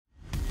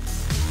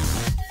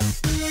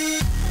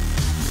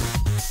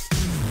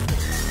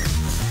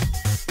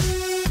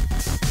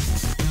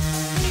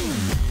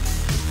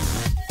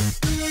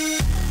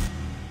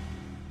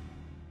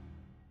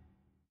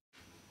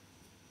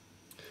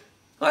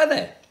Hi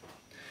there!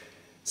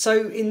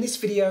 So in this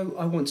video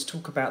I want to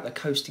talk about the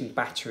coasting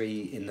battery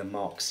in the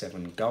Mark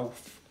 7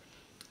 Golf,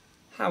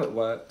 how it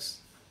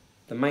works,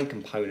 the main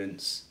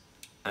components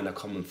and a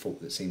common fault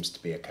that seems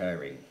to be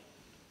occurring.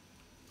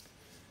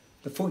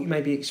 The fault you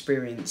may be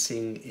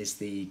experiencing is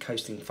the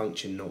coasting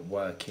function not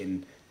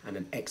working and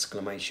an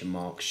exclamation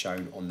mark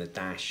shown on the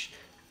dash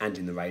and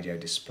in the radio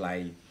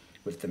display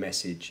with the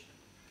message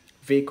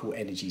 "Vehicle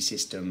Energy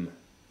System,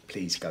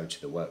 please go to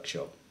the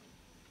workshop."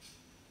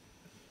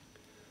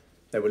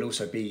 There will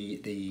also be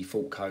the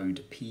fault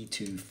code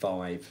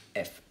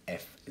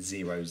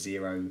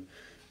P25FF00,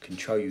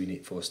 control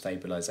unit for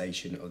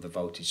stabilisation of the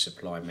voltage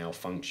supply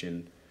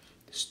malfunction,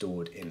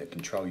 stored in the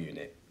control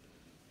unit.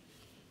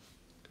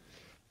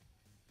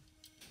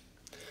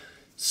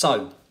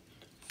 So,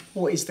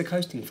 what is the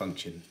coasting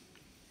function?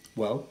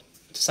 Well,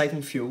 to save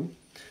on fuel,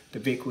 the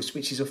vehicle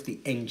switches off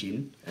the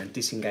engine and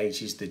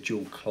disengages the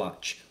dual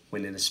clutch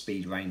when in a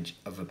speed range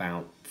of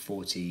about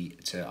 40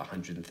 to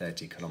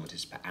 130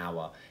 kilometers per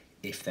hour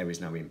if there is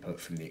no input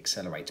from the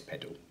accelerator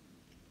pedal.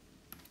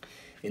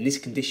 In this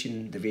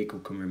condition, the vehicle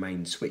can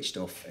remain switched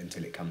off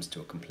until it comes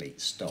to a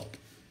complete stop.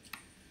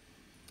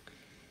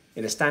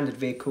 In a standard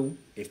vehicle,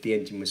 if the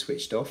engine was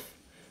switched off,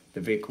 the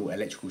vehicle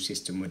electrical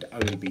system would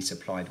only be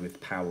supplied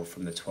with power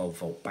from the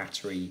 12-volt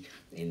battery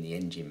in the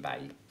engine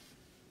bay.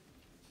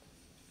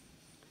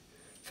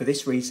 For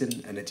this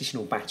reason, an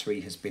additional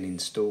battery has been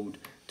installed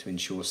to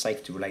ensure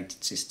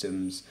safety-related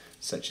systems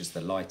such as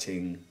the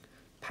lighting,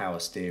 power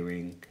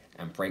steering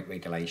and brake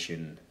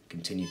regulation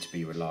continue to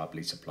be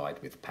reliably supplied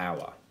with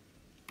power.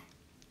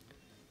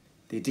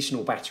 The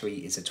additional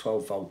battery is a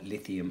 12-volt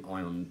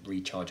lithium-ion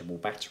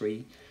rechargeable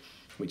battery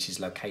which is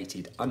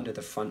located under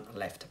the front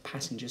left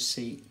passenger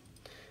seat,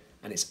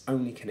 and it's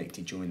only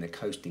connected during the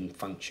coasting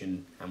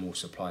function and will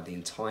supply the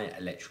entire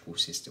electrical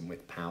system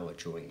with power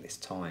during this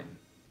time.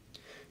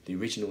 The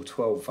original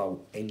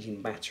 12-volt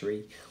engine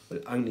battery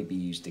will only be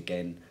used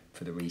again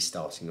for the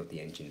restarting of the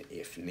engine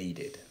if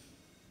needed.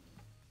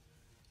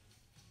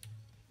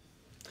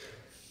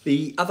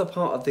 The other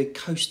part of the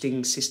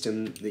coasting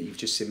system that you've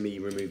just seen me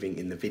removing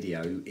in the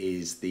video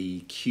is the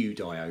Q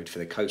Diode for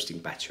the coasting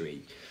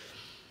battery.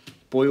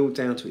 Boiled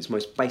down to its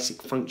most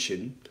basic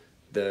function,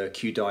 the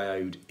Q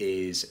Diode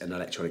is an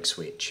electronic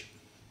switch.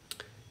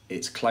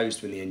 It's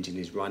closed when the engine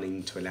is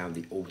running to allow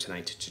the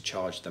alternator to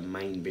charge the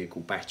main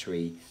vehicle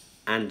battery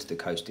and the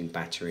coasting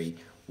battery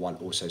while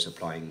also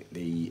supplying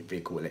the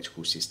vehicle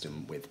electrical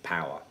system with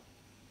power.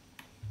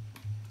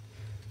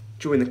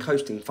 During the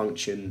coasting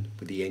function,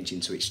 with the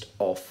engine switched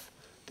off,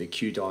 the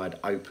Q Diode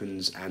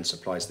opens and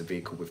supplies the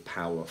vehicle with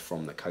power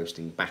from the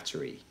coasting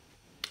battery.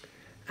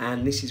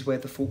 And this is where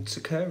the fault's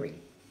occurring.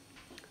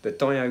 The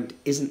diode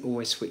isn't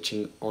always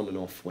switching on and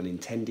off when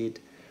intended,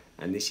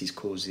 and this is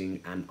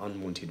causing an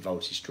unwanted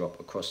voltage drop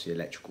across the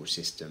electrical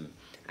system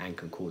and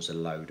can cause a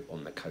load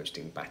on the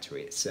coasting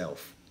battery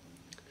itself.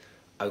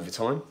 Over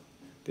time,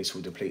 this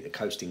will deplete the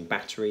coasting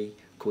battery,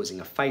 causing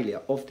a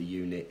failure of the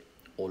unit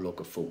or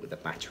log a fault with the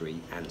battery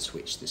and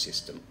switch the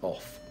system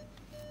off.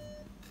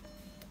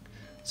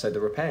 So the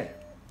repair?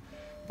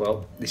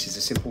 Well, this is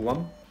a simple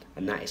one,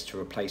 and that is to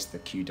replace the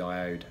Q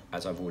Diode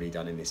as I've already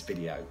done in this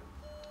video.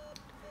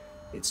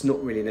 It's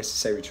not really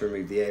necessary to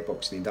remove the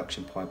airbox and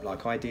induction pipe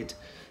like I did.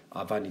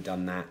 I've only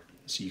done that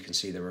so you can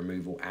see the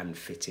removal and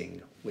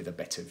fitting with a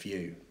better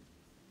view.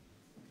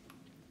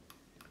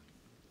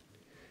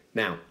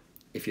 Now,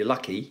 if you're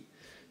lucky,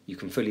 you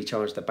can fully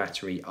charge the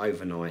battery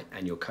overnight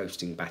and your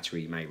coasting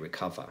battery may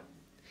recover.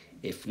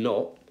 If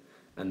not,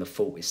 and the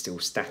fault is still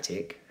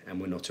static and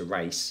we're not a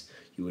race,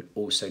 you would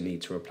also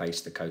need to replace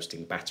the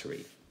coasting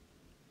battery.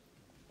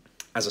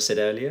 As I said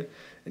earlier,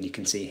 and you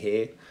can see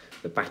here,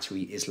 the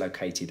battery is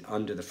located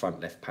under the front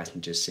left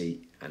passenger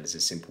seat and is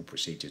a simple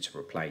procedure to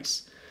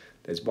replace.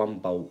 There's one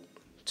bolt,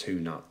 2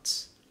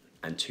 nuts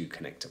and 2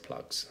 connector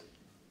plugs.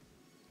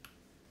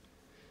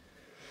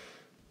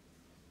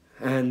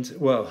 And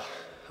well,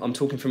 I'm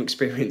talking from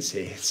experience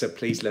here, so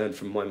please learn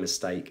from my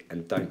mistake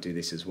and don't do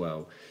this as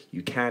well.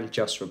 You can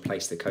just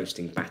replace the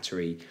coasting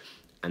battery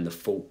and the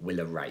fault will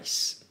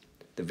erase.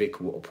 The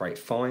vehicle will operate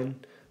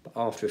fine, but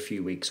after a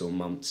few weeks or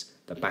months,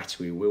 the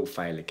battery will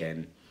fail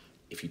again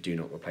if you do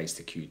not replace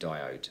the Q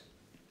Diode.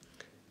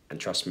 And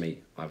trust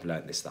me, I've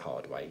learnt this the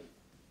hard way.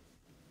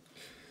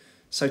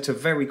 So to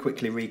very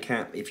quickly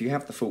recap, if you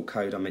have the fault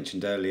code I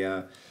mentioned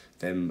earlier,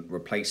 then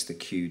replace the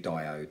Q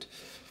Diode.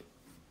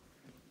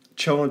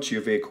 Charge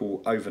your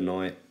vehicle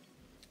overnight,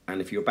 and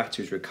if your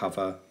batteries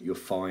recover, you're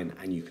fine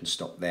and you can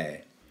stop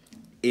there.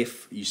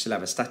 If you still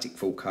have a static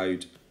fault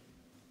code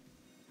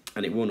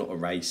and it will not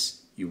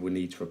erase, you will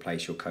need to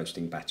replace your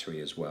coasting battery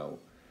as well.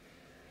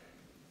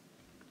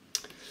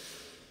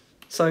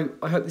 So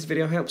I hope this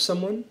video helps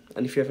someone,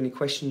 and if you have any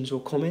questions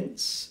or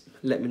comments,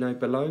 let me know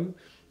below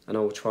and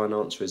I will try and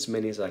answer as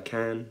many as I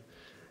can.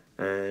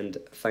 And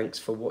thanks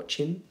for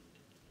watching,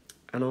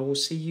 and I will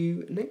see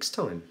you next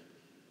time.